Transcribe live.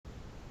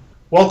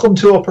Welcome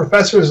to A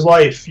Professor's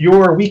Life,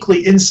 your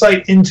weekly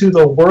insight into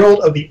the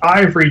world of the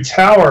Ivory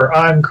Tower.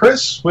 I'm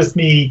Chris. With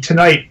me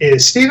tonight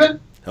is Stephen.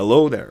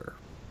 Hello there.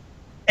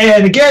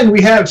 And again,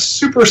 we have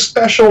super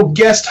special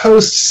guest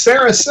host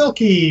Sarah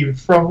Silkey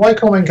from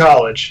Lycoming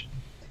College.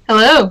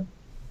 Hello.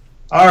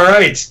 All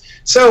right.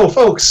 So,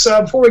 folks,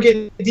 before we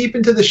get deep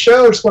into the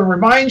show, I just want to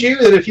remind you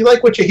that if you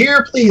like what you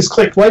hear, please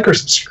click like or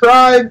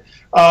subscribe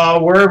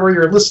wherever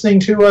you're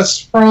listening to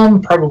us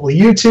from, probably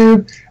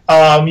YouTube.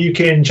 You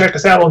can check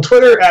us out on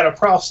Twitter at A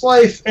Prof's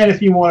Life, and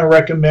if you want to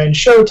recommend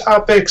show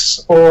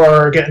topics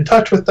or get in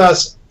touch with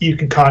us, you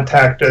can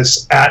contact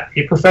us at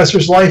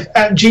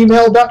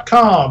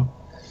aprofessorslife@gmail.com.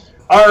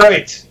 All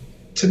right.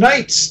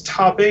 Tonight's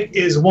topic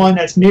is one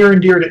that's near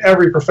and dear to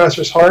every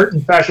professor's heart.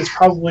 In fact, it's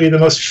probably the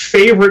most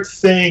favorite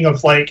thing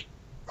of like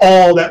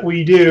all that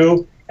we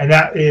do, and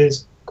that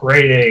is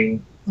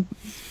grading.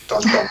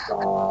 Dun, dun,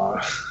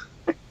 dun.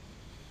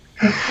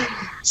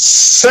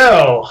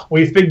 So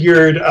we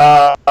figured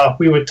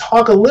we would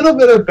talk a little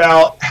bit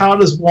about how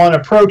does one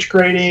approach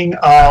grading,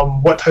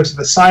 what types of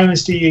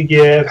assignments do you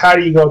give, how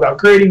do you go about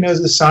grading those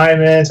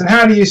assignments, and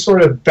how do you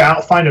sort of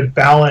find a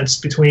balance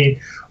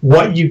between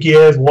what you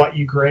give, what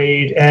you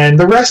grade, and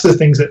the rest of the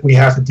things that we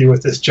have to do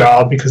with this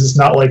job, because it's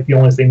not like the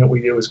only thing that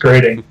we do is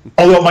grading,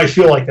 although it might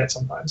feel like that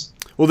sometimes.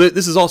 Well,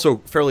 this is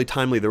also fairly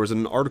timely. There was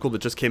an article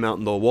that just came out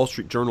in the Wall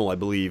Street Journal, I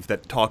believe,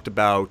 that talked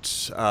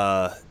about,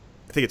 I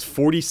think it's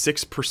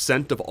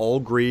 46% of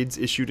all grades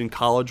issued in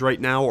college right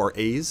now are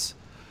A's.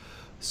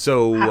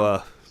 So,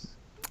 wow.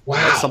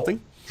 That's something.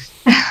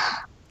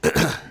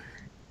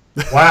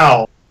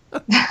 Wow.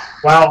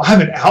 Wow,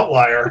 I'm an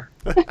outlier.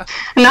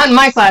 Not in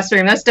my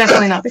classroom. That's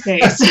definitely not the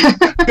case. You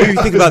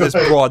think about this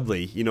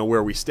broadly, you know,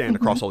 where we stand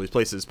across all these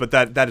places, but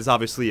that is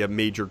obviously a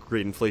major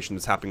grade inflation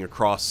that's happening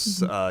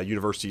across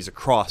universities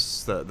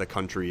across the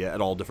country at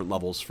all different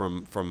levels,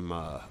 from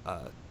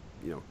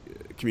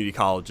community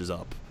colleges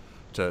up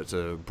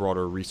to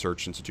broader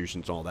research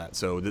institutions and all that.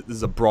 So this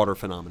is a broader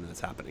phenomenon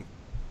that's happening.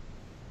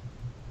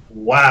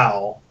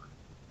 Wow.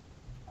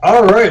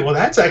 All right. Well,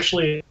 that's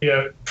actually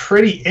a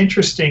pretty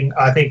interesting,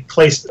 I think,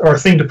 place or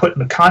thing to put in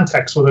the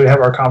context where we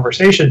have our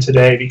conversation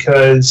today,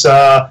 because,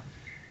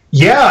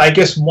 yeah, I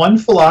guess one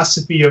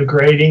philosophy of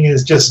grading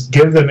is just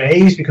give them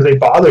A's because they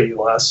bother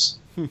you less.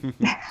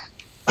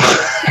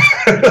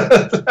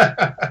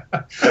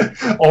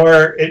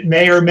 Or it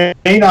may or may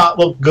not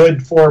look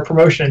good for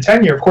promotion and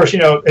tenure. Of course, you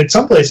know, at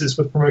some places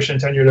with promotion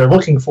and tenure, they're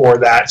looking for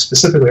that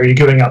specifically. Are you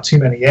giving out too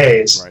many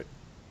A's? Right.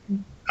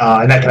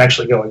 And that can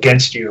actually go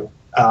against you.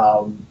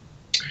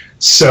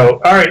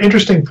 So, all right,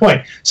 interesting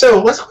point.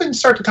 So let's go ahead and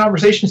start the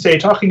conversation today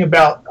talking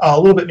about a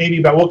little bit maybe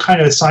about what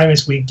kind of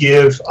assignments we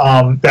give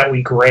that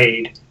we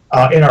grade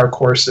in our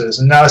courses.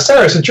 And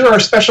Sarah, since you're our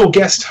special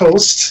guest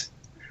host,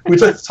 we'd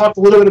like to talk a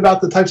little bit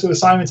about the types of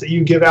assignments that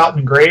you give out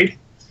and grade.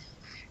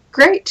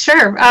 Great,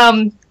 sure.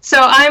 So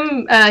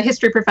I'm a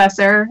history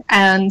professor,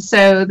 and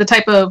so the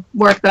type of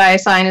work that I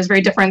assign is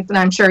very different than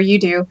I'm sure you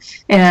do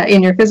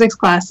in your physics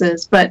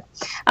classes. But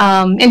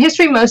in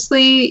history,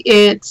 mostly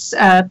it's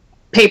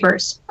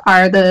papers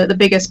are the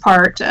biggest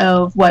part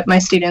of what my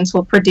students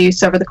will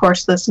produce over the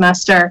course of the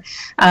semester.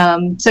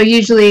 So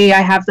usually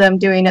I have them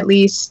doing at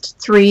least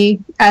 3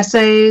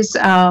 essays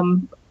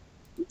on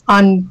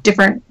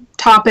different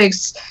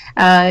topics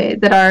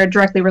that are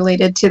directly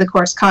related to the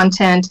course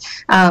content.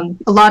 A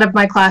lot of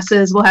my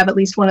classes will have at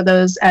least one of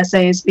those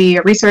essays be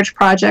a research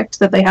project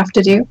that they have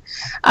to do.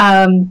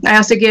 I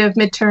also give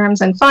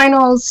midterms and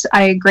finals.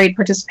 I grade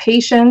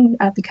participation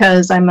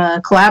because I'm a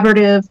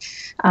collaborative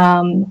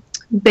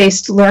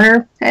based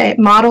learner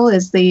model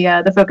is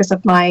the focus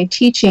of my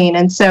teaching,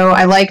 and so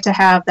I like to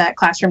have that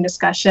classroom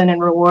discussion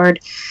and reward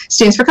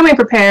students for coming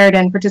prepared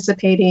and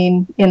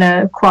participating in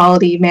a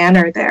quality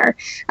manner there.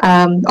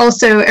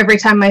 Also, every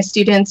time my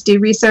students do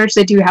research,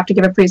 they do have to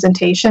give a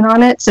presentation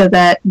on it so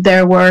that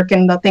their work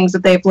and the things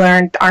that they've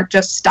learned aren't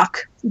just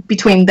stuck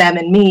between them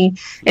and me.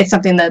 It's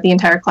something that the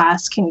entire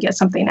class can get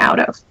something out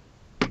of.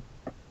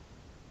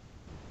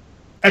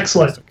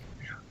 Excellent.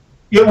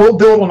 Yeah, we'll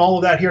build on all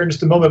of that here in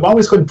just a moment. But I'm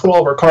just going to put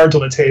all of our cards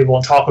on the table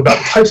and talk about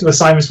the types of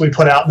assignments we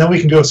put out, and then we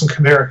can do some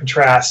compare and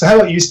contrast. So how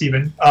about you,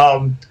 Stephen?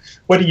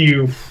 What do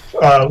you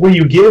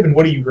give and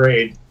what do you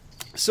grade?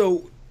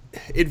 So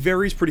it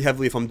varies pretty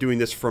heavily if I'm doing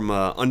this from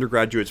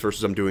undergraduates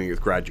versus I'm doing it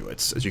with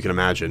graduates, as you can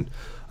imagine,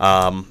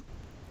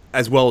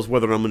 as well as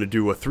whether I'm going to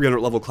do a 300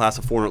 level class,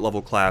 a 400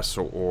 level class,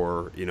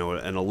 or you know,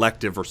 an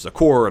elective versus a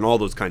core, and all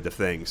those kinds of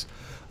things.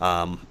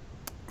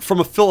 From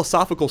a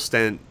philosophical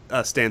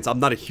stance, I'm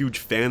not a huge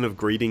fan of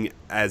grading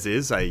as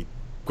is. I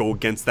go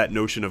against that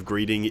notion of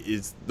grading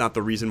is not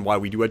the reason why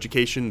we do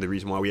education. The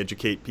reason why we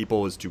educate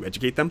people is to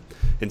educate them.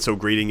 And so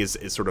grading is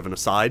sort of an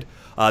aside.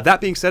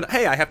 That being said,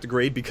 hey, I have to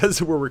grade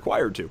because we're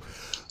required to,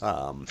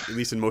 at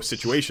least in most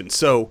situations.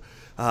 So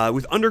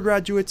with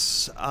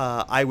undergraduates,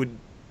 I would,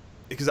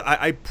 because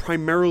I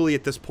primarily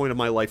at this point of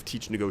my life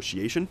teach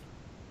negotiation.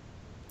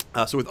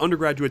 So with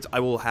undergraduates,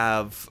 I will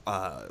have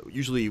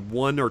usually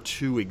 1 or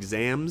 2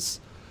 exams.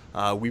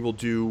 We will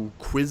do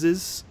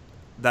quizzes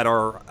that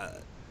are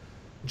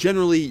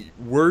generally,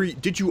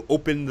 did you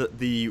open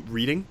the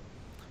reading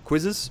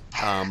quizzes?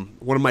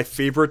 One of my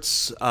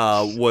favorites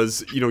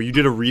was, you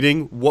did a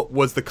reading. What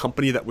was the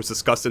company that was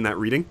discussed in that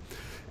reading?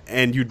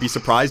 And you'd be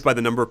surprised by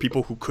the number of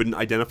people who couldn't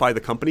identify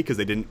the company because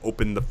they didn't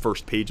open the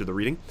first page of the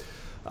reading.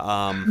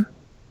 And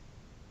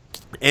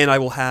I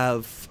will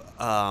have,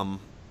 I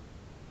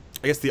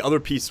guess the other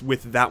piece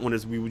with that one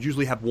is we would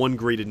usually have one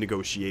graded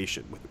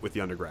negotiation with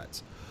the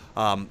undergrads.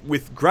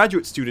 With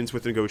graduate students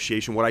with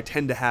negotiation, what I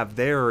tend to have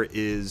there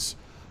is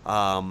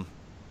it'll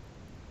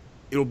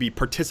be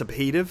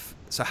participative.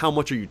 So how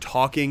much are you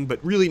talking? But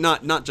really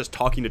not just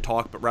talking to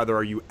talk, but rather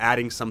are you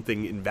adding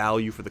something in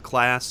value for the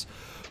class?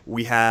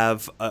 We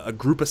have a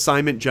group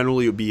assignment.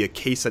 Generally, it would be a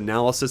case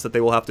analysis that they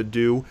will have to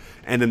do,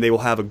 and then they will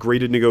have a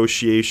graded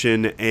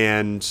negotiation.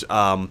 And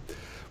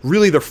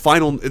really,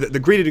 the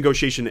graded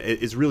negotiation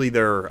is really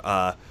their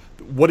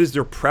what is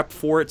their prep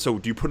for it. So,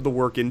 do you put the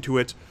work into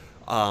it?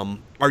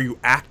 Are you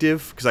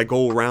active? Because I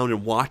go around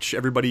and watch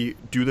everybody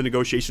do the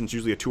negotiation. It's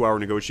usually a 2-hour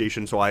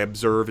negotiation, so I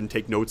observe and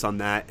take notes on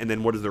that. And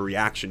then, what is the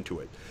reaction to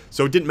it?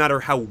 So, it didn't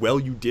matter how well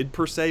you did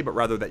per se, but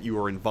rather that you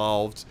were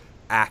involved,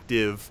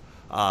 active.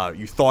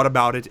 You thought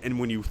about it, and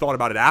when you thought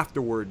about it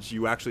afterwards,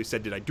 you actually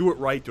said, did I do it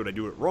right? Did I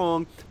do it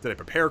wrong? Did I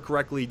prepare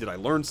correctly? Did I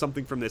learn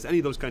something from this? Any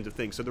of those kinds of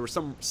things. So there was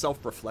some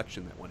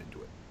self-reflection that went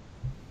into it.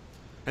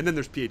 And then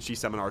there's PhD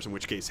seminars, in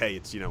which case, hey,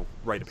 it's,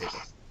 write a paper.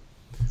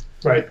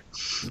 Right.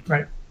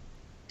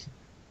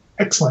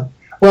 Excellent.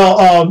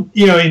 Well,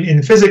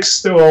 in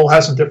physics, we'll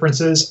have some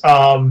differences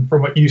from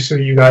what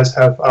you guys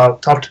have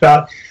talked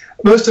about.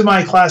 Most of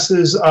my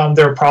classes,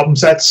 there are problem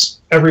sets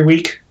every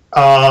week.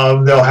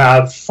 They'll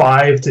have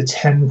 5 to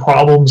 10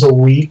 problems a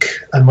week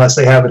unless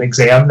they have an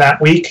exam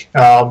that week.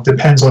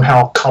 Depends on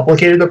how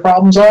complicated the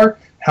problems are,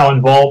 how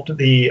involved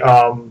the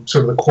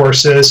sort of the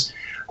course is.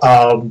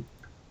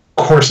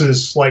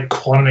 Courses like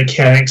quantum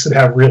mechanics that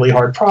have really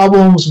hard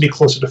problems will be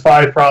closer to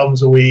 5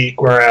 problems a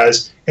week,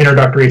 whereas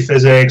introductory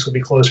physics will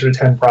be closer to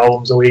 10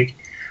 problems a week.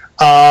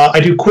 I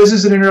do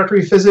quizzes in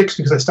introductory physics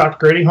because I stopped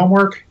grading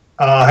homework.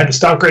 I had to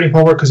stop grading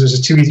homework because it was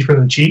just too easy for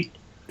them to cheat.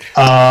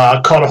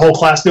 Caught a whole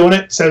class doing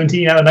it,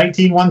 17 out of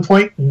 19 one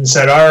point, and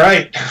said, all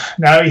right,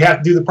 now you have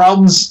to do the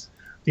problems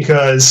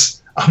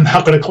because I'm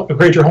not going to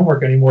grade your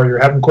homework anymore. You're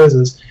having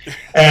quizzes.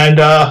 And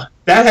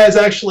that has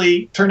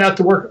actually turned out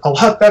to work a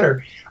lot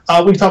better.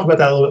 We can talk about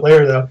that a little bit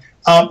later, though.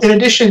 In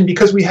addition,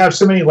 because we have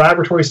so many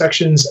laboratory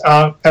sections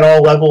at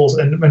all levels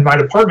in my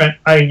department,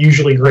 I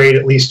usually grade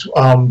at least,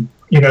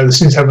 the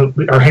students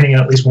are handing in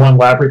at least one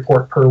lab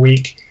report per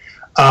week,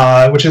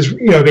 which is,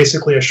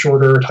 basically a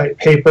shorter type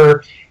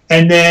paper.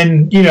 And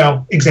then,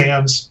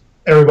 exams,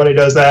 everybody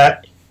does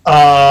that.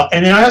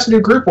 And then I also do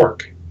group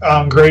work,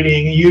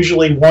 grading.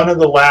 Usually one of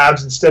the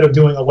labs, instead of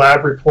doing a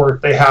lab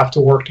report, they have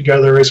to work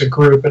together as a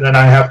group, and then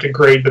I have to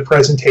grade the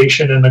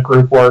presentation and the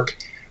group work,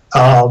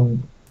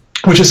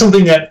 which is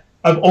something that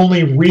I've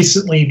only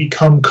recently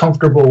become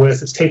comfortable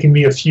with. It's taken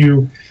me a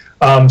few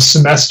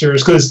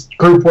semesters because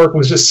group work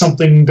was just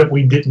something that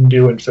we didn't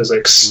do in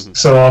physics. Mm-hmm.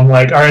 So I'm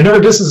like, all right, I never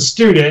did this as a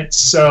student,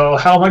 so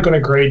how am I going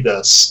to grade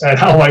this? And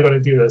how am I going to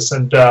do this?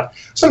 And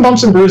some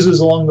bumps and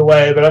bruises along the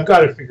way, but I've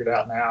got it figured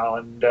out now,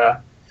 and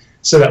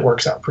so that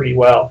works out pretty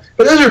well.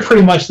 But those are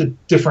pretty much the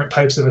different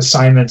types of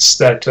assignments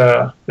that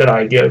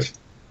I give.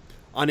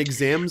 On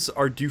exams,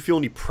 do you feel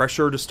any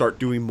pressure to start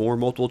doing more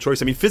multiple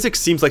choice? I mean, physics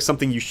seems like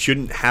something you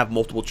shouldn't have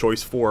multiple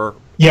choice for.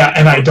 Yeah,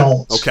 and I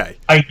don't. Okay.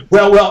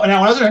 Well. Now, when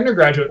I was an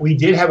undergraduate, we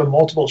did have a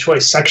multiple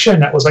choice section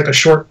that was like a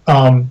short,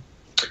 like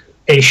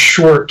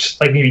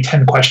maybe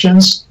 10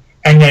 questions,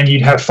 and then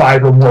you'd have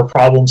 5 or more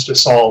problems to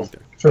solve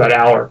for that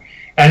hour,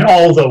 and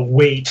all the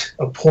weight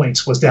of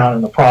points was down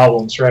in the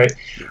problems, right?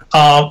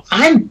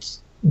 I'm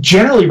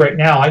generally right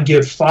now I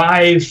give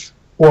 5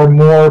 or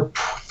more,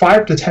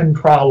 5 to 10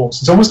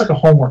 problems. It's almost like a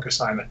homework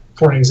assignment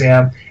for an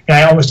exam. And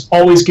I almost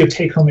always give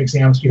take-home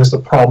exams because the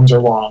problems are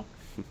long.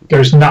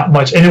 There's not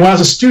much. And when I was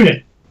a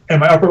student,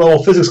 and my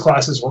upper-level physics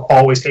classes were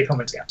always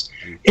take-home exams.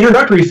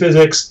 Introductory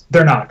physics,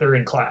 they're not. They're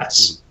in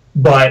class.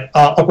 But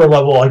upper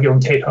level, I give them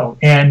take-home.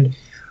 And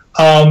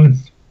I'm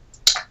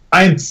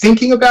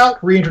thinking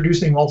about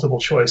reintroducing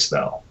multiple choice,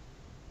 though,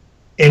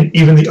 in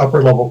even the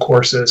upper-level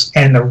courses.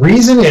 And the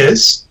reason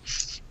is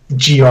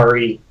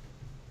GRE.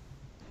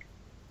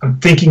 I'm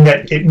thinking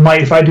that it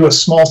might, if I do a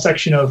small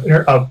section of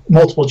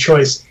multiple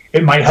choice,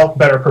 it might help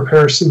better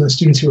prepare some of the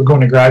students who are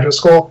going to graduate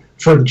school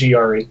for the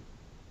GRE.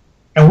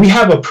 And we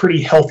have a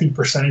pretty healthy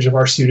percentage of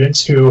our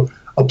students who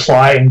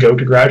apply and go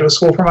to graduate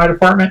school from my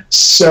department,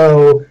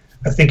 so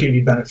I think it would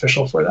be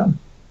beneficial for them.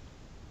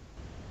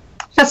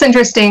 That's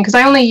interesting because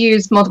I only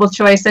use multiple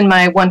choice in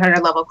my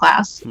 100 level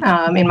class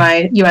in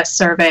my US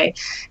survey.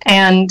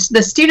 And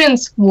the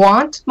students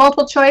want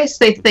multiple choice.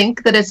 They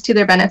think that it's to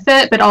their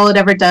benefit, but all it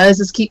ever does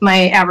is keep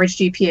my average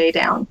GPA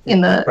down in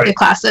the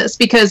classes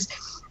because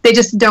they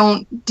just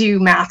don't do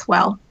math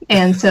well.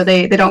 And so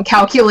they don't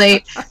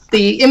calculate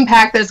the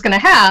impact that it's going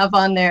to have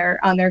on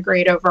their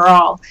grade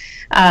overall.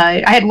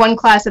 I had one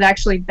class that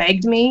actually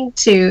begged me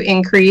to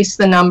increase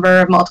the number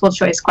of multiple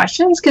choice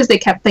questions because they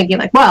kept thinking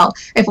like, well,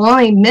 if I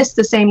only missed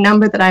the same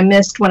number that I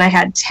missed when I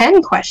had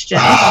 10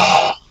 questions,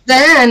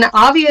 then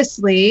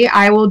obviously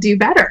I will do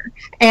better.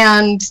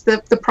 And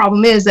the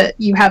problem is that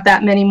you have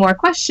that many more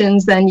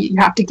questions than you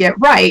have to get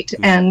right.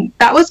 And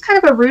that was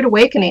kind of a rude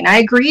awakening. I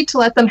agreed to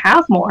let them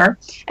have more,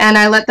 and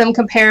I let them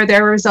compare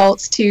their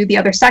results to the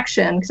other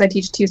section, because I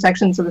teach 2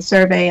 sections of the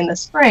survey in the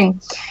spring.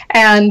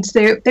 And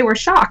they were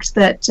shocked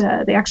that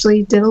they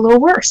actually did a little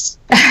worse.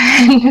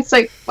 And it's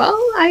like, well,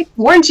 I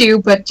warned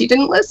you, but you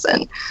didn't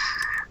listen.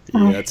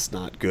 Yeah, that's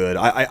not good.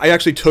 I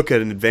actually took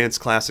an advanced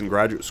class in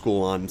graduate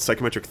school on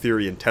psychometric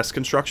theory and test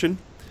construction.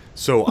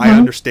 So I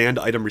understand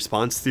item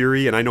response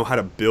theory, and I know how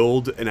to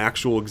build an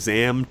actual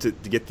exam to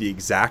get the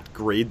exact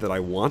grade that I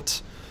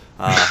want.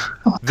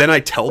 Then I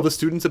tell the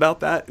students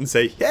about that and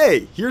say,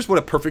 hey, here's what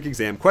a perfect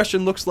exam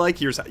question looks like.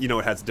 Here's, it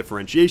has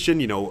differentiation,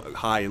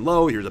 high and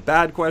low. Here's a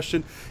bad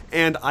question.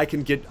 And I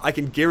can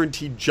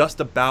guarantee just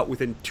about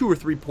within 2 or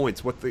 3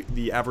 points what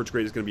the average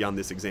grade is going to be on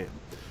this exam.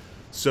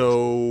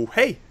 So,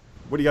 hey,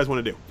 what do you guys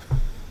want to do?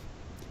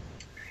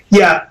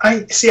 Yeah,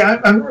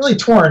 I'm really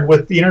torn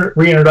with the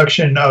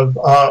reintroduction of,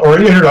 or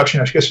introduction,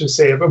 I guess I should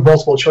say, of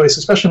multiple choice,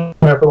 especially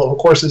in upper level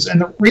courses.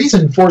 And the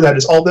reason for that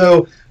is,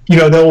 although,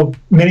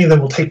 many of them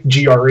will take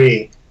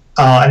GRE,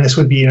 and this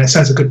would be, in a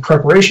sense, a good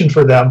preparation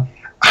for them,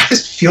 I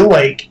just feel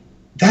like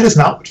that is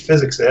not what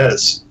physics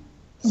is.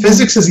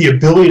 Physics is the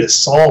ability to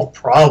solve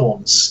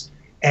problems.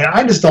 And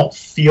I just don't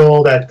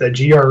feel that the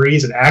GRE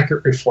is an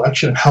accurate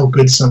reflection of how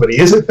good somebody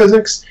is at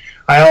physics.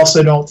 I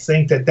also don't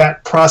think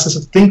that process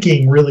of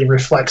thinking really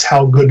reflects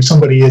how good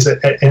somebody is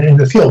in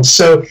the field.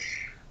 So,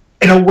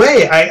 in a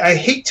way, I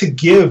hate to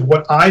give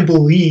what I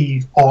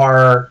believe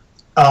are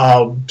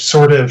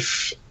sort of,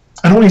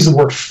 I don't want to use the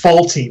word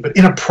faulty, but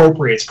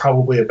inappropriate is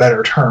probably a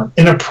better term,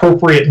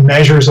 inappropriate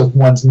measures of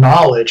one's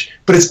knowledge.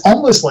 But it's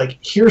almost like,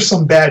 here's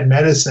some bad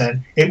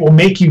medicine. It will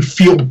make you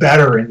feel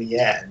better in the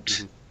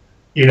end.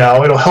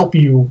 It'll help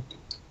you,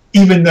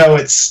 even though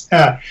it's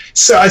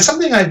so it's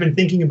something I've been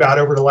thinking about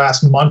over the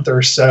last month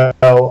or so.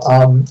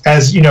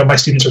 As my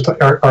students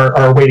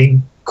are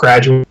awaiting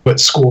graduate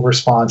school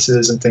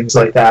responses and things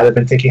like that. I've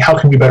been thinking, how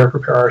can we better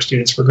prepare our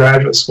students for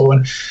graduate school?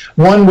 And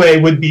one way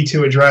would be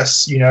to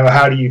address,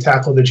 how do you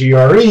tackle the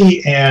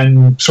GRE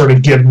and sort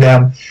of give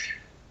them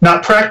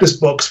not practice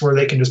books where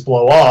they can just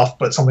blow off,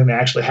 but something they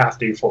actually have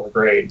to do for a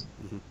grade.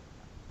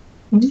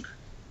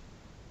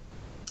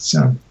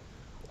 So,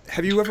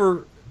 have you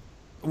ever?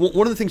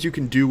 One of the things you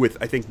can do with,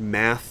 I think,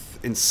 math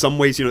in some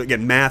ways,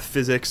 again, math,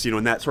 physics,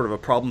 in that sort of a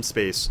problem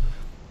space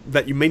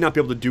that you may not be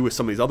able to do with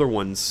some of these other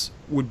ones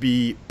would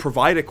be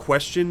provide a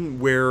question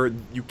where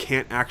you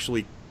can't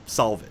actually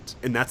solve it.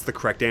 And that's the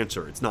correct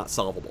answer. It's not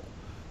solvable.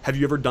 Have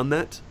you ever done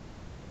that?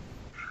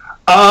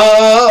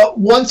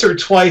 Once or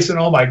twice, and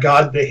oh my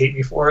God, they hate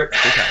me for it.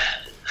 Okay.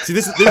 See,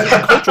 this is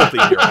a cultural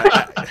thing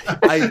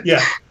here.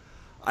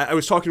 I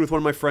was talking with one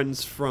of my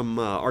friends from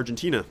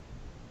Argentina.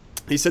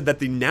 He said that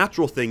the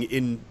natural thing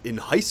in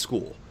high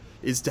school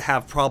is to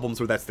have problems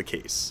where that's the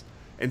case,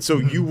 and so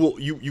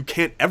you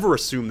can't ever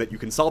assume that you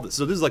can solve it.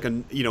 So this is like a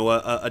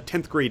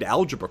 10th grade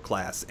algebra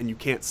class, and you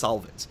can't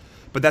solve it.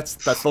 But that's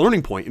the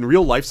learning point. In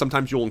real life,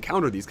 sometimes you'll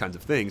encounter these kinds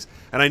of things,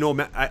 and I know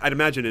I'd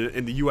imagine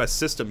in the U.S.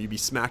 system you'd be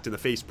smacked in the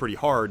face pretty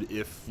hard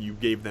if you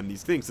gave them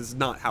these things. This is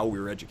not how we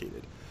were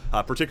educated,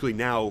 particularly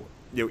now.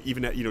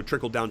 Even at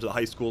trickled down to the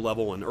high school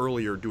level and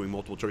earlier, doing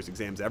multiple choice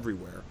exams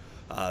everywhere.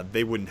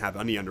 They wouldn't have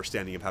any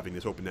understanding of having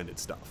this open-ended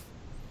stuff.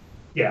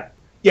 Yeah.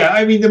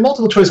 I mean, the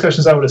multiple choice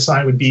questions I would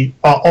assign would be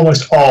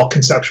almost all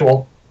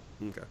conceptual.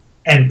 Okay.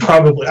 And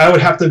probably I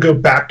would have to go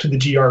back to the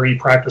GRE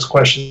practice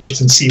questions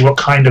and see what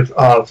kind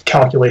of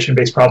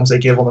calculation-based problems they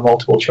give on the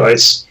multiple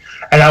choice.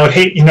 And I would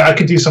hate, I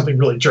could do something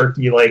really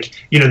jerky, like,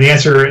 the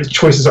answer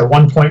choices are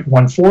 1.14,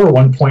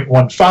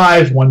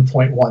 1.15,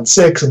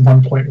 1.16, and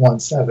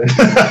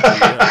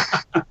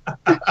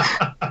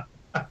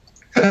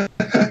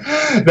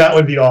 1.17. That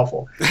would be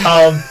awful.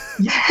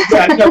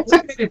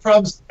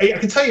 Problems. I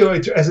can tell you,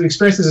 as an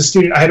experience as a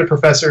student, I had a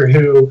professor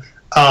who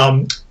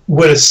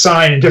would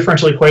assign in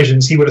differential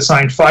equations, he would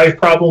assign 5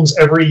 problems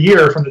every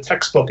year from the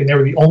textbook, and they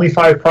were the only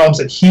 5 problems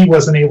that he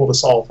wasn't able to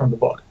solve from the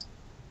book.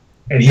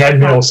 And he hadn't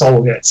been able to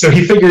solve it. So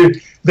he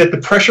figured that the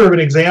pressure of an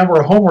exam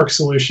or a homework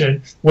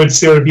solution would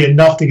sort of be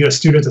enough to get a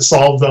student to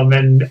solve them.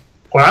 And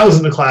when I was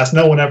in the class,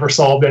 no one ever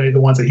solved any of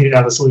the ones that he didn't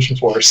have a solution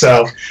for.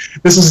 So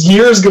this was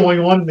years going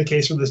on in the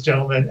case for this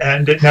gentleman,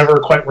 and it never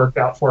quite worked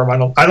out for him. I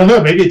don't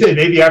know. Maybe it did.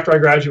 Maybe after I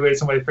graduated,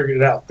 somebody figured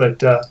it out.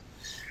 But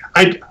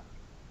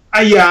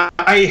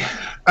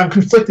I'm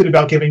conflicted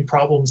about giving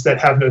problems that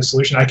have no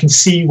solution. I can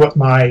see what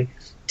my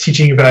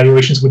teaching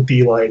evaluations would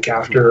be like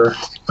after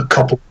a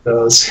couple of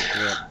those.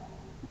 Yeah.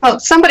 Well,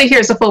 somebody here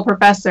is a full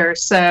professor,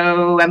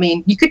 so I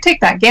mean, you could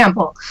take that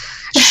gamble.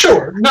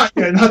 Sure, not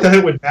that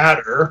it would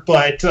matter,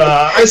 but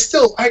I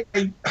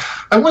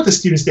want the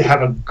students to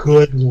have a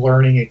good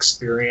learning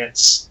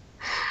experience,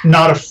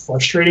 not a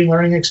frustrating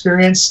learning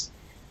experience.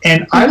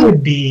 And I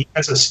would be,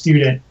 as a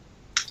student,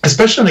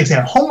 especially on an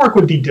exam, homework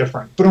would be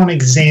different, but on an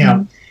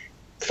exam,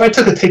 if I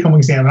took a take-home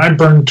exam and I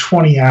burned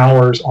 20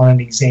 hours on an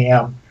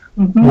exam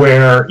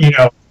where,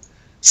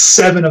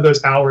 7 of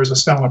those hours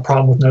was spent on a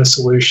problem with no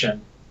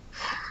solution,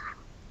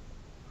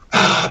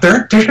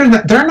 they're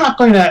not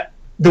going to,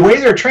 the way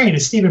they're trained,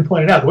 as Stephen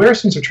pointed out, the way our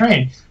students are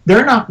trained,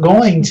 they're not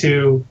going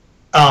to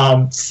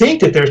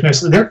think that there's no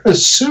solution. They're going to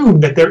assume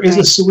that there is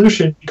a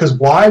solution, because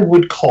why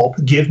would Culp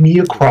give me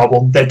a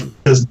problem that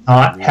does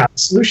not have a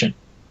solution?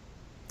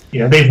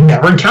 They've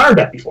never encountered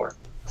that before.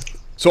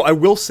 So I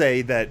will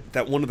say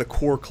that one of the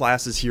core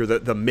classes here,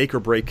 the make or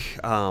break,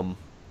 I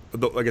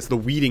guess the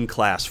weeding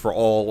class for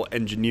all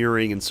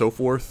engineering and so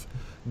forth,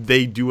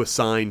 they do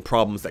assign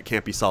problems that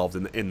can't be solved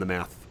in the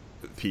math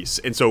piece.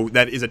 And so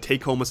that is a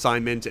take-home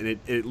assignment, and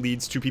it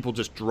leads to people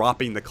just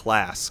dropping the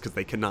class because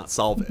they cannot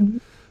solve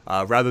it,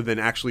 rather than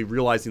actually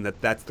realizing that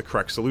that's the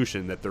correct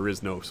solution, that there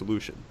is no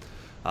solution.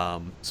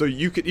 So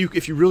you could,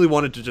 if you really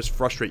wanted to just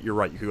frustrate, you're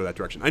right, you could go that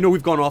direction. I know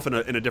we've gone off in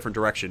a different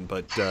direction,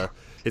 but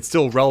it's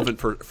still relevant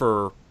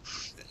for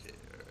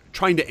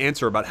trying to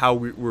answer about how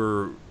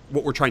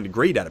what we're trying to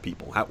grade out of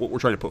people, what we're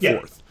trying to put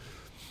forth.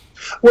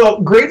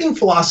 Well, grading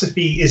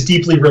philosophy is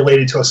deeply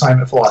related to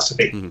assignment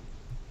philosophy,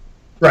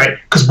 right?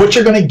 Because what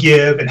you're going to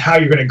give and how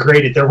you're going to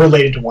grade it, they're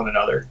related to one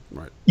another.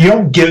 Right. You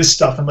don't give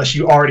stuff unless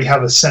you already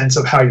have a sense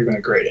of how you're going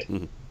to grade it.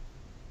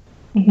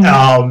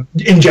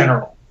 In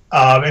general.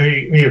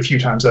 Maybe a few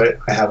times I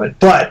haven't,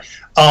 but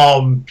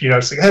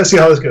it's like, let's see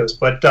how this goes.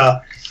 But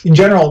in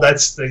general,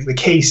 that's the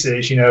case.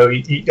 Is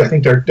I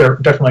think they're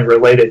definitely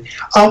related.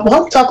 Why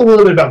don't we talk a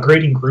little bit about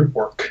grading group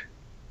work,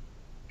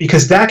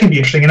 because that can be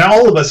interesting. And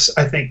all of us,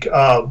 I think,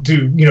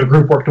 do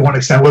group work to one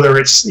extent, whether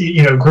it's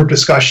group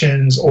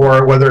discussions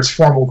or whether it's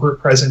formal group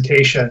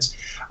presentations.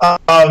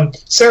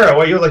 Sarah,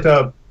 what you would like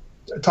to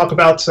talk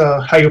about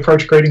how you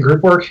approach grading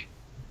group work?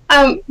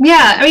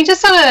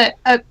 Just on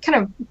a kind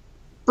of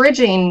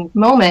bridging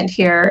moment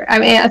here.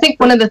 I think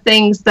one of the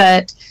things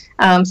that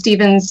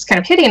Stephen's kind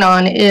of hitting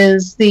on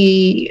is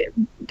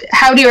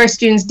how do our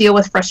students deal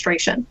with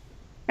frustration,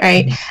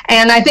 right?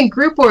 And I think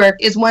group work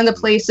is one of the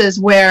places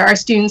where our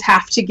students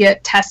have to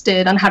get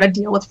tested on how to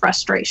deal with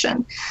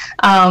frustration.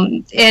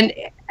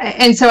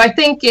 And so I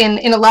think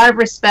in a lot of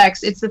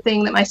respects, it's the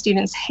thing that my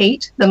students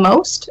hate the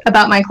most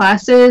about my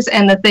classes,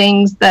 and the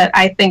things that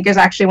I think is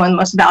actually one of the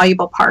most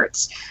valuable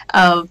parts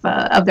of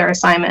their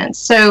assignments.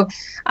 So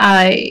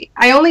I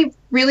only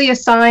really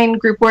assign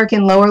group work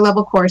in lower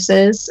level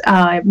courses,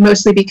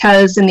 mostly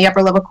because in the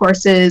upper level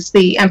courses,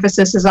 the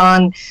emphasis is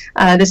on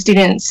the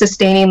students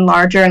sustaining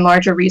larger and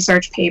larger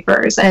research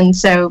papers. And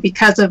so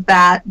because of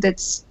that,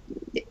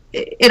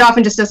 it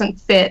often just doesn't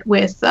fit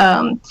with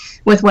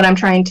what I'm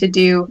trying to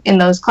do in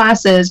those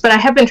classes. But I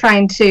have been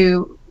trying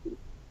to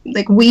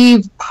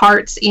weave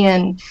parts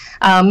in,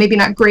 maybe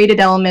not graded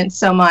elements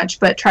so much,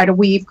 but try to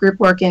weave group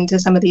work into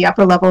some of the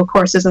upper level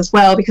courses as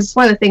well, because it's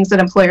one of the things that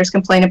employers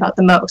complain about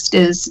the most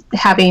is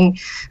having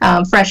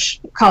fresh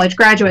college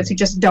graduates who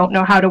just don't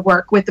know how to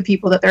work with the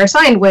people that they're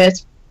assigned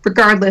with,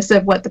 regardless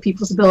of what the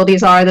people's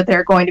abilities are that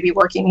they're going to be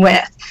working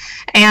with.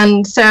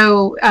 And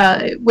so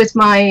with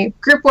my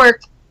group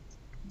work,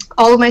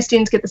 all of my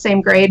students get the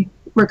same grade,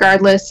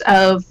 regardless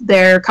of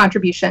their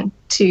contribution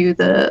to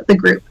the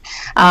group.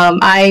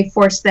 I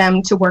force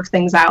them to work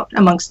things out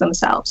amongst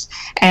themselves.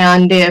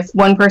 And if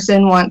one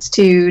person wants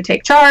to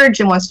take charge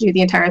and wants to do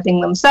the entire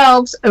thing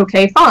themselves,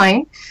 okay,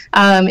 fine.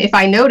 If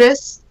I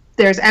notice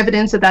there's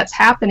evidence that that's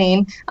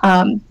happening,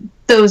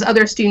 those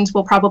other students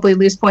will probably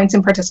lose points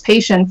in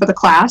participation for the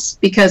class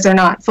because they're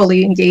not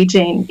fully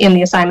engaging in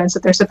the assignments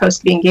that they're supposed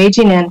to be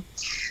engaging in.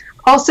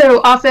 Also,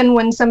 often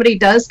when somebody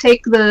does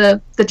take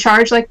the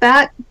charge like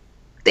that,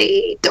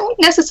 they don't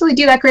necessarily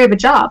do that great of a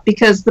job,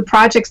 because the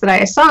projects that I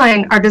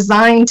assign are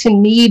designed to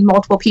need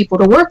multiple people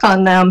to work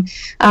on them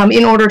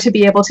in order to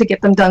be able to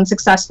get them done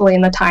successfully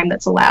in the time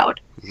that's allowed.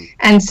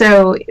 And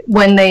so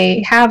when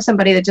they have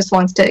somebody that just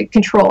wants to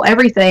control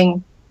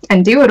everything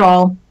and do it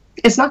all,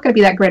 it's not going to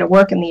be that great of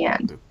work in the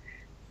end.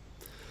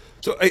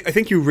 So I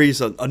think you raise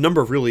a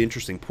number of really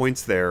interesting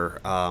points there.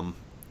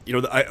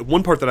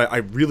 One part that I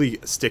really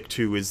stick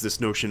to is this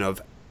notion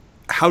of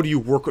how do you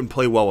work and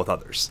play well with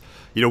others?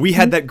 We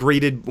had that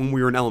graded when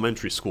we were in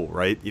elementary school,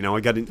 right? I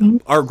got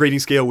our grading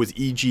scale was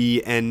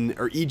EGN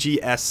or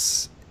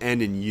EGS,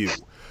 N, and U.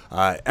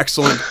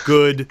 Excellent,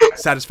 good,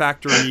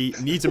 satisfactory,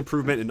 needs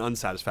improvement, and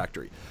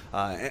unsatisfactory.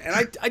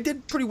 And I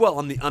did pretty well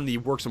on the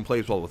works and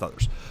plays well with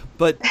others.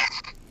 But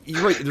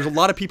you're right. There's a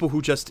lot of people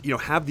who just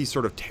have these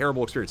sort of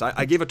terrible experiences.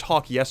 I gave a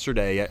talk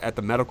yesterday at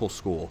the medical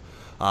school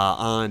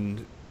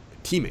on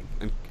teaming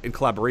and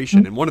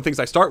collaboration. And one of the things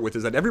I start with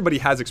is that everybody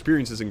has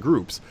experiences in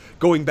groups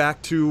going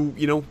back to,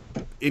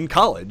 in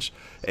college.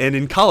 And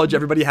in college,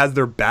 everybody has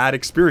their bad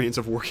experience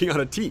of working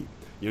on a team.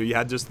 You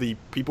had just the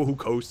people who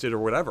coasted or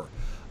whatever.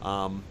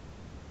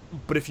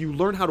 But if you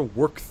learn how to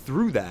work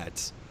through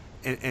that,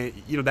 and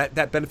you know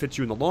that benefits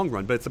you in the long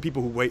run. But it's the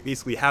people who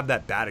basically have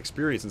that bad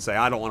experience and say,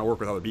 I don't want to work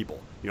with other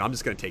people. You know, I'm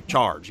just going to take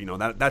charge. You know,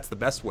 that's the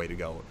best way to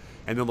go.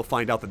 And then they'll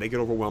find out that they get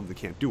overwhelmed, they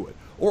can't do it.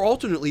 Or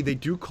alternately, they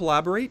do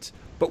collaborate,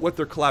 but what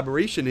their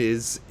collaboration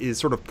is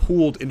sort of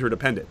pooled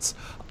interdependence.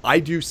 I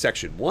do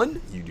section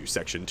 1, you do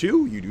section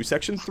 2, you do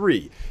section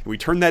 3. And we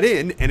turn that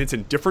in, and it's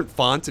in different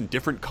fonts and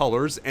different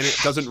colors, and it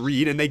doesn't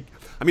read. And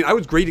I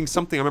was grading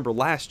something, I remember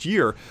last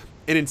year,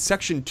 and in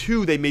section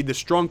 2, they made the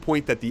strong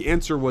point that the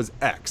answer was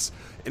X.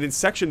 And in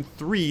section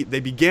 3, they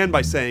began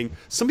by saying,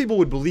 some people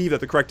would believe that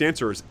the correct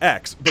answer is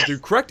X, but the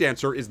correct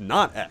answer is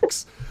not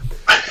X.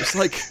 It's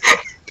like,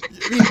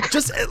 I mean,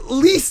 just at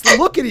least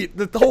look at it,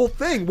 the whole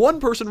thing. One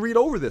person read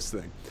over this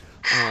thing.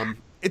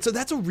 And so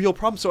that's a real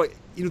problem. So,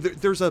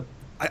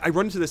 I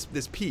run into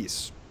this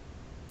piece.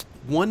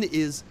 One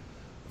is,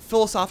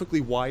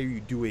 philosophically, why are you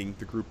doing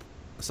the group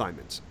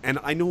assignments? And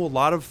I know a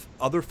lot of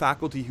other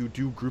faculty who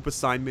do group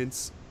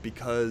assignments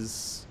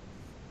because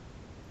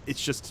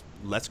it's just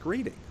less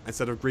grading.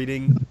 Instead of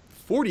grading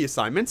 40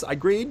 assignments, I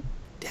grade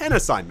 10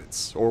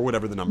 assignments, or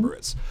whatever the number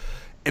is.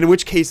 And in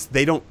which case,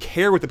 they don't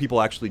care what the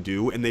people actually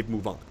do, and they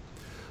move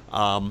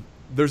on.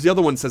 There's the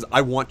other one that says,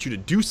 I want you to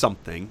do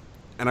something,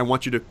 and I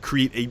want you to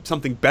create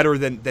something better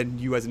than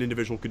you as an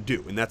individual could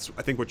do. And that's,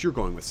 I think, what you're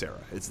going with,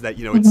 Sarah. It's that,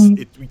 you know,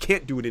 we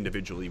can't do it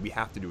individually. We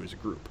have to do it as a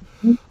group.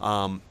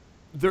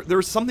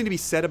 There's something to be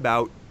said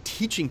about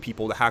teaching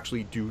people to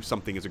actually do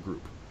something as a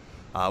group.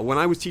 When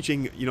I was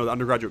teaching, you know, the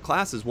undergraduate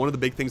classes, one of the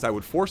big things I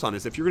would force on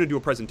is, if you're going to do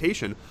a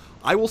presentation,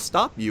 I will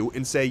stop you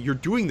and say, you're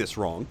doing this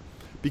wrong,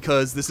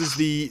 because this is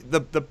the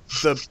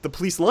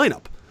police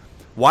lineup.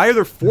 Why are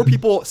there 4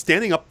 people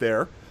standing up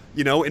there,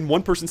 you know, and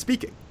 1 person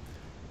speaking?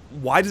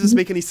 Why does this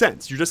make any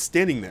sense? You're just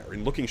standing there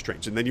and looking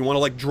strange. And then you want to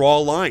like draw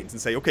lines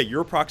and say, okay,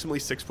 you're approximately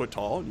 6 foot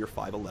tall and you're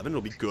 5'11".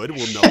 It'll be good.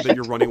 We'll know that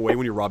you're running away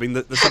when you're robbing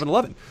the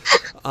 7-Eleven.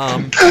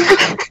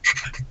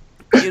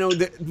 You know,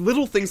 the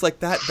little things like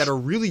that are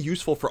really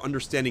useful for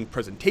understanding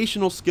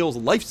presentational skills,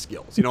 life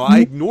skills. You know, I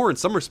ignore in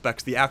some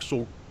respects the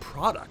actual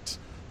product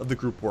of the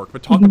group work,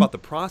 but talk about the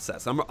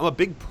process. I'm a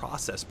big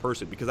process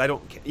person, because I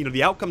don't, you know,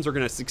 the outcomes are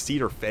going to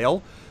succeed or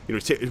fail, you know,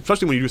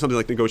 especially when you do something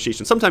like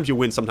negotiation. Sometimes you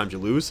win, sometimes you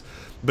lose.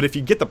 But if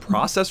you get the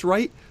process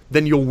right,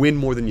 then you'll win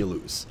more than you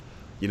lose.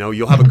 You know,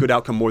 you'll have a good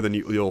outcome more than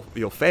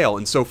you'll fail.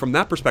 And so from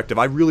that perspective,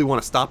 I really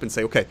want to stop and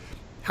say, okay,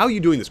 how are you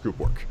doing this group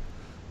work?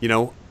 You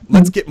know,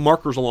 let's get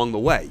markers along the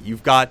way.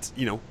 You've got,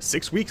 you know,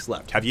 6 weeks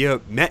left. Have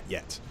you met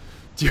yet?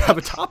 Do you have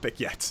a topic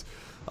yet?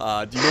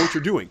 Do you know what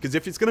you're doing? Because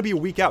if it's going to be a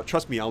week out,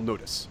 trust me, I'll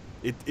notice.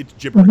 It's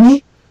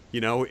gibberish.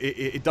 You know,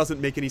 it doesn't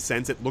make any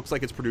sense. It looks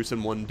like it's produced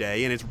in one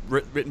day, and it's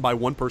written by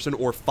one person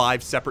or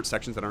 5 separate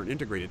sections that aren't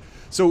integrated.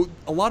 So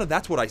a lot of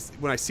that's what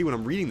when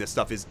I'm reading this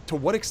stuff is, to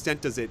what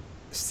extent does it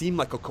seem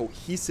like a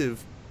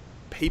cohesive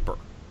paper?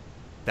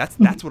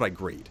 That's what I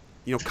grade.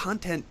 You know,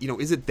 content, you know,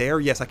 is it there?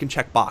 Yes, I can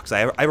check box. I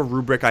have a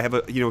rubric. I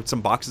have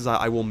some boxes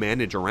I will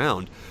manage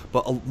around.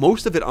 But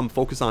most of it I'm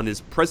focused on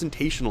is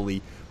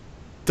presentationally,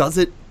 does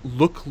it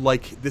look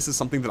like this is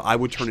something that I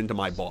would turn into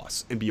my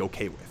boss and be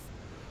okay with?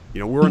 You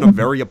know, we're in a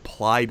very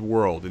applied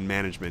world in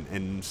management,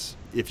 and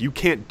if you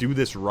can't do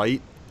this right,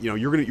 you know,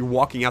 you're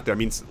walking out there. I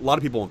mean, a lot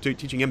of people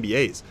teaching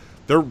MBAs,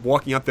 they're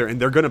walking out there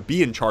and they're going to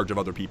be in charge of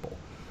other people.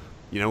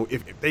 You know,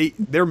 if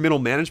they're middle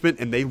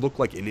management and they look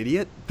like an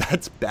idiot,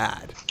 that's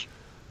bad.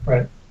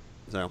 Right.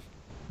 So,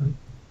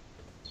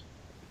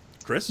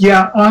 Chris?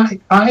 Yeah, I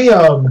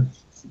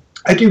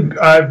do.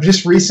 I've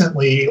just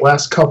recently,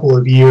 last couple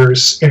of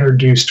years,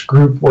 introduced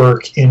group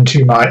work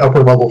into my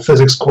upper level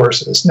physics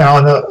courses. Now,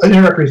 in the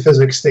introductory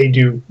physics, they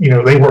do, you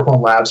know, they work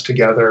on labs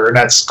together, and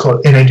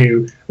and they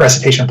do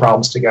recitation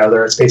problems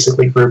together. It's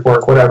basically group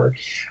work, whatever.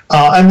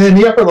 And then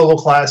the upper level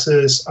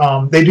classes,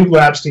 they do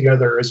labs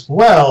together as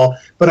well.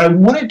 But I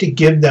wanted to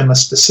give them a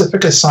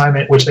specific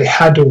assignment which they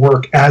had to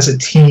work as a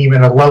team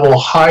at a level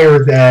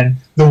higher than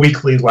the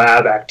weekly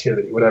lab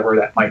activity, whatever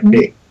that might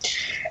be.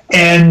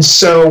 And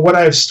so what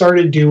I've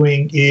started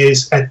doing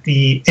is, at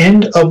the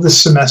end of the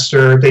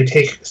semester, they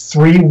take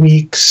 3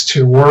 weeks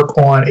to work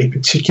on a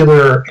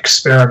particular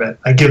experiment.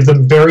 I give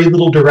them very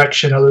little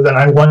direction other than,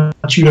 I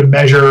want you to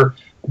measure,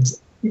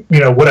 you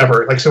know,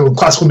 whatever. Like, so in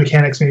classical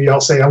mechanics, maybe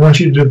I'll say, I want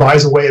you to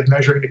devise a way of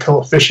measuring the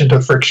coefficient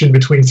of friction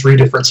between 3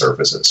 different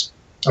surfaces.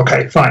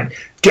 Okay, fine.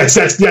 Yes,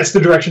 that's the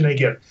direction I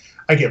give.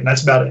 And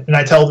that's about it. And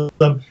I tell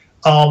them,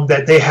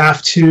 that they have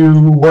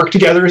to work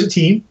together as a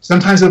team.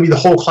 Sometimes it'll be the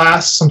whole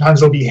class.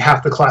 Sometimes it'll be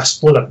half the class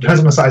split up. Depends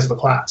on the size of the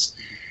class.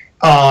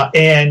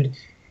 And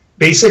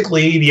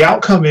basically, the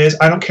outcome is,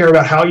 I don't care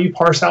about how you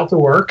parse out the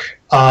work,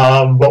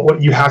 but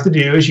what you have to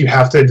do is you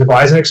have to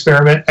devise an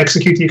experiment,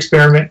 execute the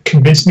experiment,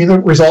 convince me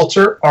the results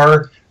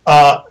are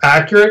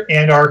accurate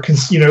and are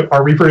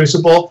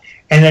reproducible,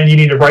 and then you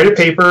need to write a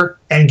paper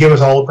and give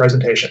us all a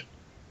presentation.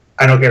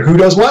 I don't care who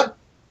does what.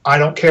 I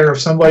don't care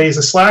if somebody is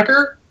a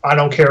slacker. I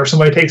don't care if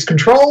somebody takes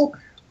control.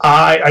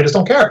 I just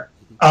don't care.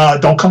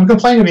 Don't come and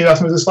complain to me about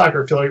somebody's a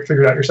slacker.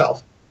 Figure it out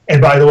yourself.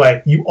 And by the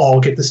way, you all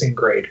get the same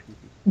grade.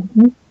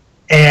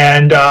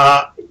 And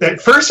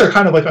at first they're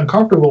kind of like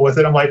uncomfortable with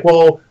it. I'm like,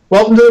 well,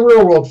 welcome to the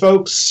real world,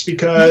 folks,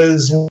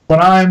 because when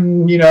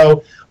I'm,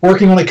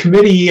 working on a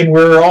committee and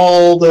we're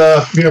all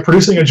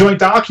producing a joint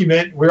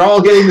document, we're all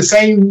getting the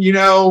same,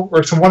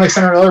 or to one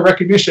extent or another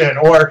recognition.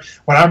 Or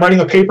when I'm writing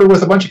a paper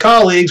with a bunch of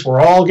colleagues, we're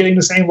all getting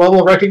the same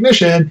level of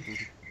recognition.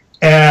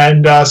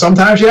 And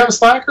sometimes you have a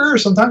slacker,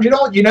 sometimes you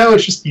don't.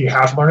 It's just you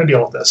have to learn to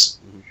deal with this.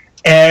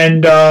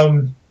 And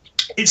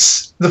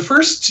it's the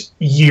first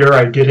year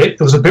I did it.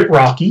 It was a bit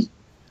rocky.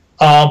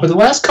 But the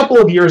last couple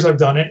of years I've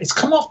done it, it's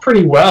come off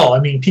pretty well. I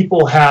mean,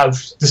 the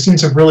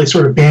students have really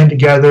sort of band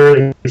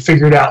together. They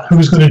figured out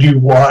who's going to do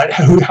what,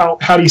 how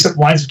do you set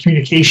lines of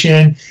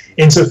communication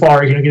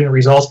insofar as you're going to get the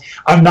results.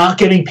 I'm not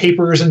getting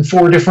papers in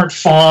 4 different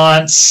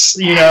fonts,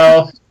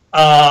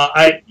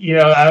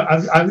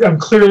 I'm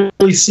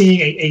clearly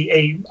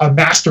seeing a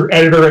master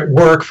editor at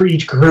work for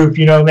each group,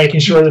 making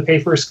sure the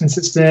paper is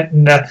consistent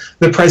and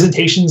the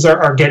presentations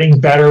are getting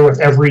better with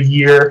every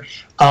year.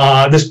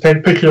 This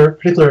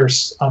particular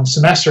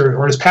semester,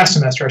 or this past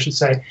semester, I should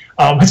say,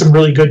 had some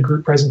really good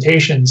group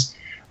presentations.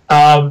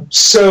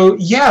 So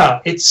yeah,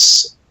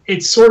 it's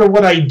sort of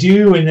what I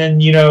do, and then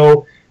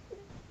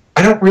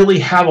I don't really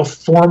have a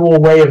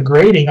formal way of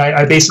grading.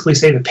 I basically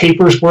say the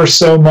paper's worth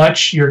so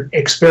much, your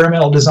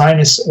experimental design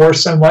is worth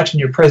so much, and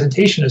your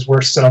presentation is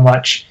worth so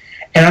much.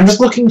 And I'm just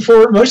looking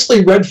for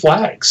mostly red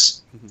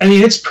flags. I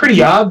mean, it's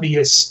pretty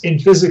obvious in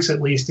physics,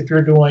 at least, if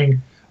you're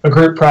doing a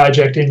group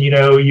project and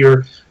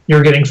you're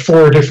getting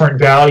 4 different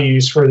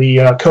values for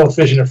the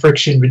coefficient of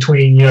friction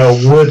between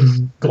wood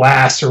and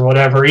glass or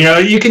whatever.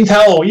 You can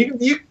tell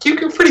you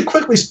can pretty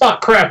quickly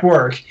spot crap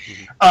work,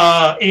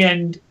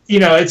 and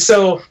it's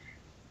so.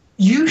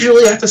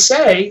 Usually, I have to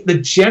say, the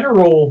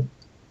general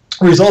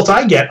results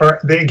I get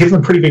they give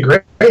them pretty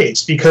good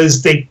grades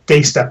because they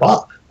step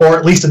up, or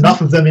at least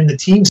enough of them in the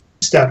team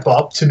step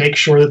up to make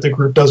sure that the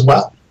group does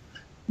well.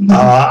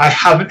 I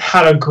haven't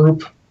had a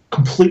group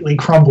completely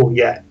crumble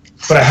yet,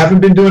 but I haven't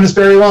been doing this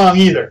very long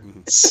either.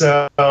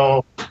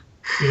 So,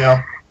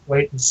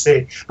 wait and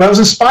see. But I was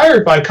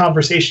inspired by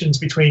conversations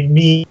between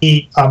me,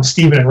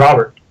 Stephen, and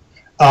Robert.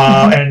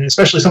 And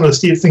especially some of the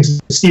things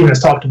Stephen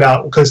has talked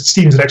about, because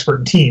Stephen's an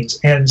expert in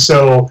teams. And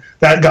so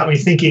that got me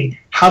thinking,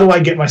 how do I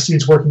get my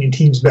students working in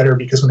teams better?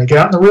 Because when they get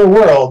out in the real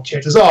world,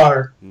 chances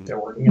are they're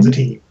working as a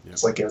team,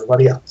 just like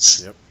everybody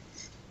else. Yep.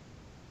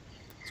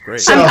 That's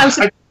great. So,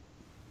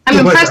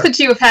 I'm impressed that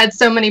you have had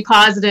so many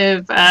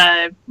positive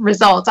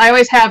results. I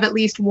always have at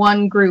least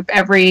one group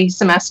every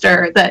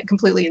semester that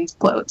completely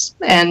implodes,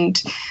 and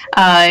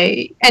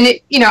I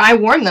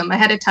warn them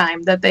ahead of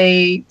time that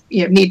they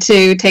need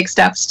to take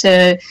steps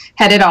to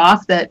head it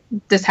off. That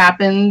this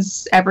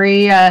happens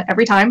every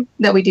time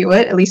that we do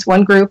it. At least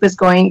one group is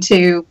going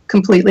to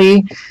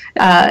completely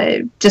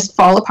just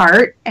fall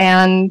apart,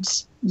 and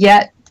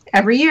yet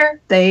every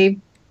year they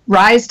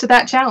rise to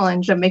that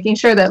challenge of making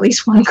sure that at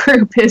least one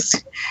group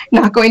is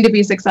not going to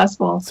be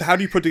successful. So how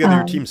do you put together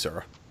your team,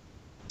 Sarah?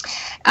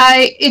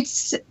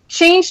 It's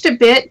changed a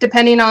bit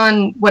depending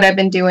on what I've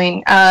been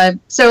doing.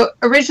 So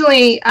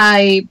originally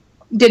I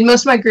did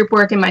most of my group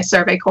work in my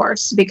survey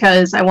course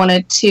because I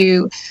wanted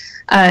to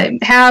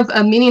have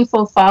a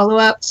meaningful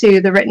follow-up to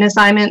the written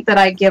assignment that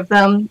I give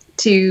them,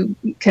 to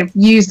kind of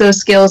use those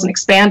skills and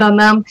expand on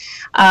them.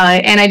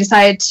 And I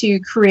decided to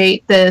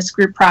create this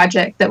group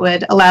project that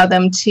would allow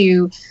them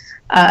to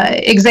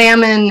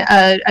examine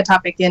a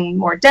topic in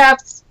more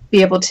depth,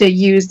 be able to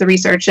use the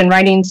research and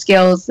writing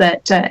skills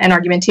that and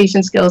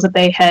argumentation skills that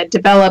they had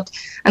developed,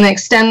 and then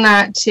extend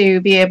that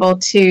to be able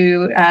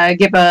to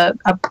give a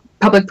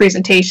public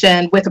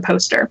presentation with a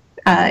poster,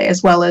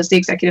 as well as the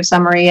executive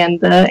summary and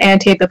the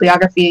annotated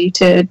bibliography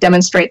to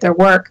demonstrate their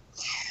work.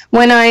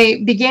 When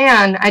I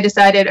began, I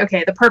decided,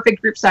 okay, the perfect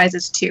group size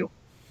is 2,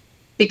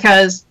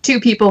 because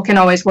 2 people can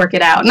always work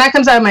it out. And that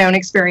comes out of my own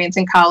experience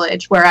in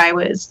college, where I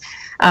was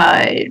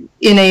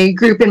in a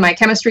group in my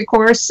chemistry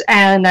course,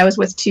 and I was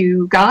with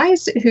 2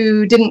 guys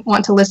who didn't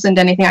want to listen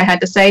to anything I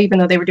had to say, even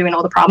though they were doing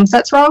all the problem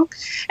sets wrong.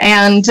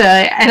 And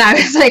I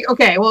was like,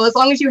 okay, well, as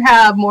long as you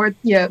have more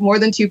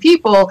than 2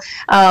 people,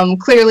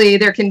 clearly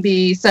there can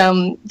be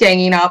some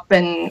ganging up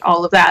and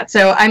all of that.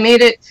 So I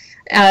made it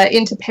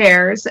into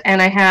pairs,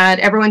 and I had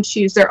everyone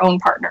choose their own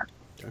partner.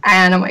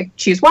 And I'm like,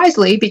 choose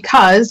wisely,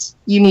 because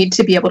you need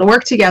to be able to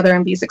work together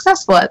and be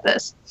successful at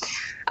this.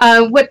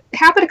 What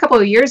happened a couple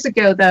of years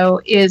ago, though,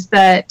 is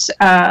that,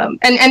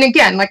 and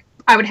again, like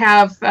I would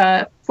have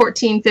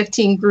 14,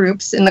 15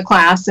 groups in the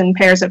class in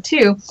pairs of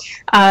 2,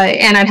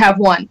 and I'd have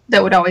one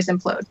that would always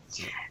implode.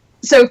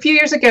 So a few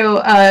years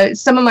ago,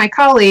 some of my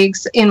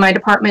colleagues in my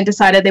department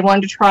decided they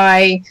wanted to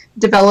try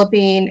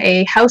developing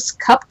a house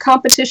cup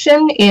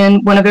competition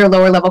in one of their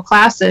lower level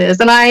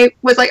classes. And I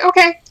was like,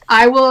 okay,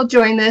 I will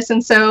join this.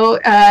 And so,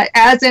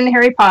 as in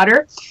Harry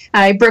Potter,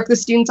 I broke the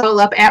students all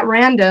up at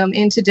random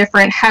into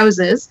different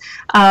houses,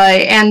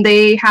 and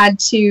they had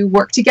to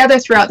work together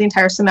throughout the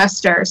entire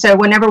semester. So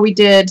whenever we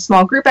did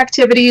small group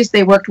activities,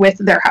 they worked with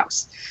their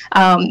house.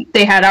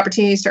 They had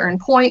opportunities to earn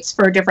points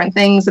for different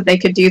things that they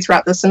could do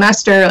throughout the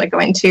semester, like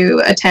going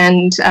to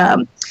attend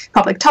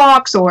public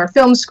talks or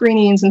film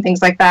screenings and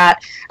things like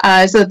that,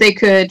 so that they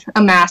could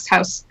amass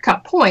House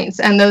Cup points.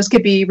 And those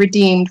could be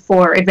redeemed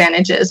for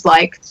advantages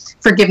like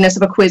forgiveness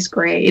of a quiz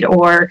grade,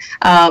 or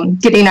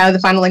getting out of the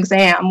final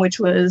exam, which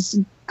was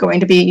going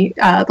to be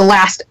the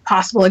last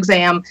possible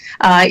exam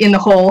in the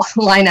whole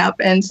lineup.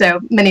 And so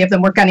many of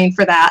them were gunning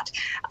for that.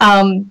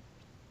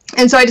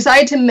 And so I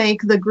decided to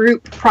make the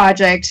group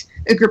project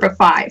a group of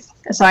 5.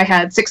 So I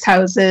had 6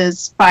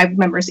 houses, 5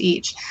 members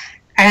each.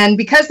 And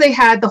because they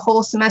had the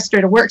whole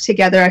semester to work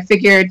together, I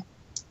figured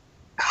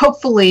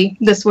hopefully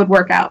this would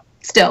work out.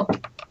 Still,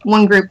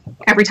 one group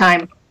every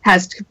time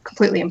has to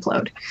completely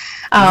implode.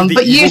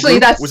 But usually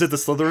group? that's... Was it the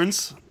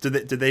Slytherins?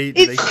 Did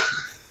they...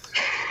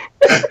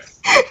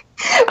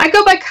 I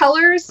go by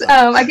colors.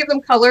 I give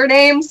them color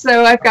names,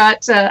 so I've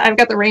got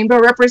the rainbow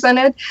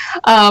represented.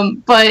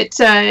 But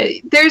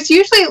there's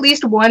usually at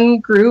least one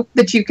group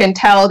that you can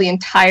tell the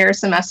entire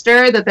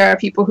semester that there are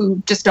people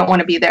who just don't want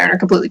to be there and are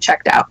completely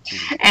checked out.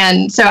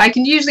 And so I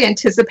can usually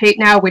anticipate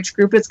now which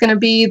group it's going to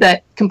be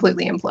that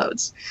completely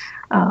implodes.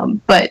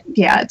 But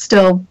yeah, it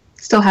still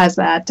has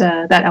that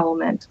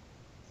element.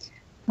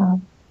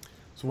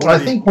 Well, I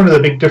think one of the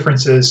big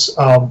differences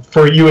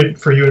for you and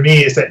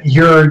me is that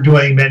you're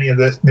doing many of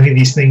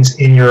these things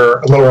in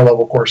your lower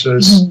level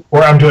courses,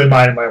 or I'm doing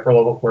mine in my upper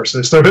level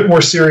courses. They're a bit more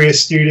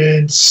serious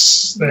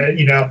students. That,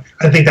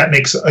 I think that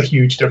makes a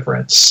huge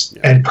difference,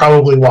 and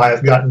probably why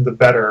I've gotten the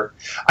better.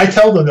 I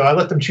tell them though, I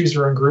let them choose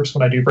their own groups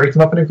when I do break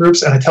them up into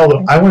groups, and I tell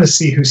them I want to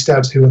see who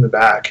stabs who in the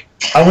back.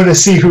 I want to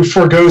see who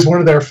forgoes one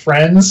of their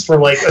friends for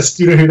like a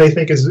student who they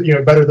think is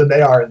better than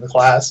they are in the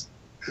class.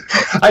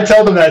 I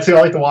tell them that too. I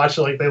like to watch.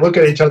 Like they look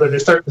at each other, and they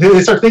start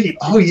thinking,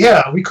 "Oh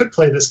yeah, we could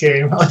play this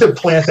game." I like to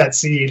plant that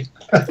seed.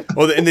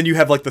 Well, and then you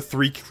have like the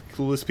 3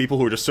 clueless people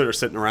who are just sort of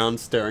sitting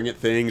around staring at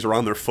things or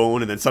on their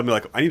phone, and then suddenly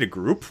like, "I need a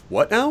group.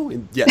 What now?"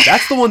 And yeah,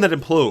 that's the one that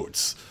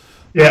implodes.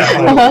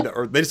 Yeah,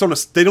 or they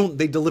just don't.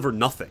 They deliver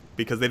nothing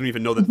because they don't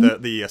even know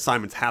that the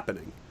assignment's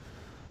happening.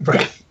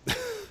 Right.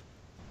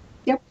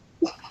 Yep.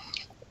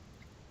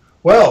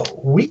 Well,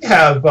 we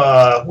have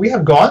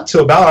gone to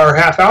about our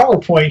half-hour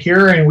point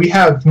here, and we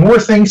have more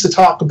things to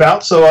talk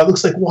about. So it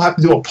looks like we'll have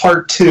to do a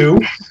part 2.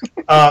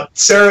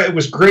 Sarah, it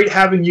was great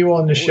having you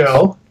on the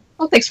show.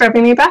 Well, thanks for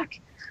having me back.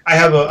 I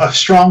have a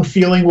strong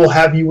feeling we'll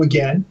have you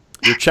again.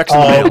 Your check's in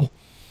the mail.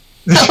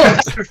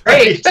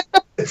 Great.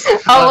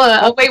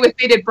 I'll wait with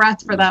bated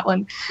breath for that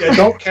one. Yeah,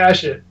 don't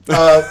cash it.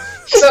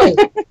 So,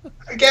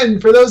 again,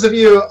 for those of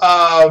you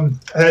that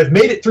have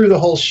made it through the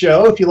whole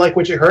show, if you like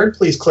what you heard,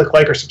 please click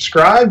like or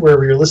subscribe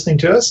wherever you're listening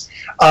to us.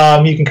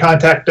 You can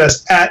contact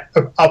us at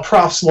A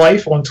Prof's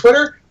Life on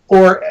Twitter,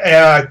 or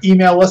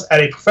email us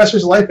at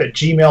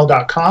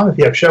aprofessorslife@gmail.com if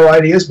you have show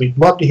ideas. We'd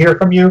love to hear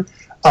from you.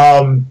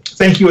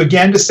 Thank you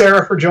again to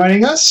Sarah for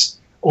joining us.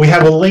 We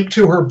have a link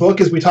to her book,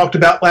 as we talked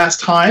about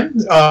last time.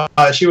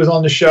 She was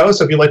on the show,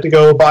 so if you'd like to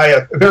go buy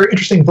a very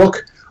interesting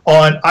book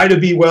on Ida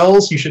B.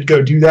 Wells, you should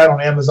go do that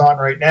on Amazon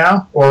right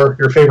now, or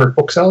your favorite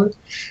bookseller.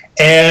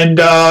 And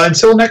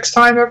until next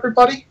time,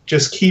 everybody,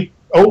 just keep...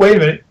 Oh, wait a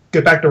minute.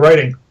 Get back to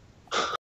writing.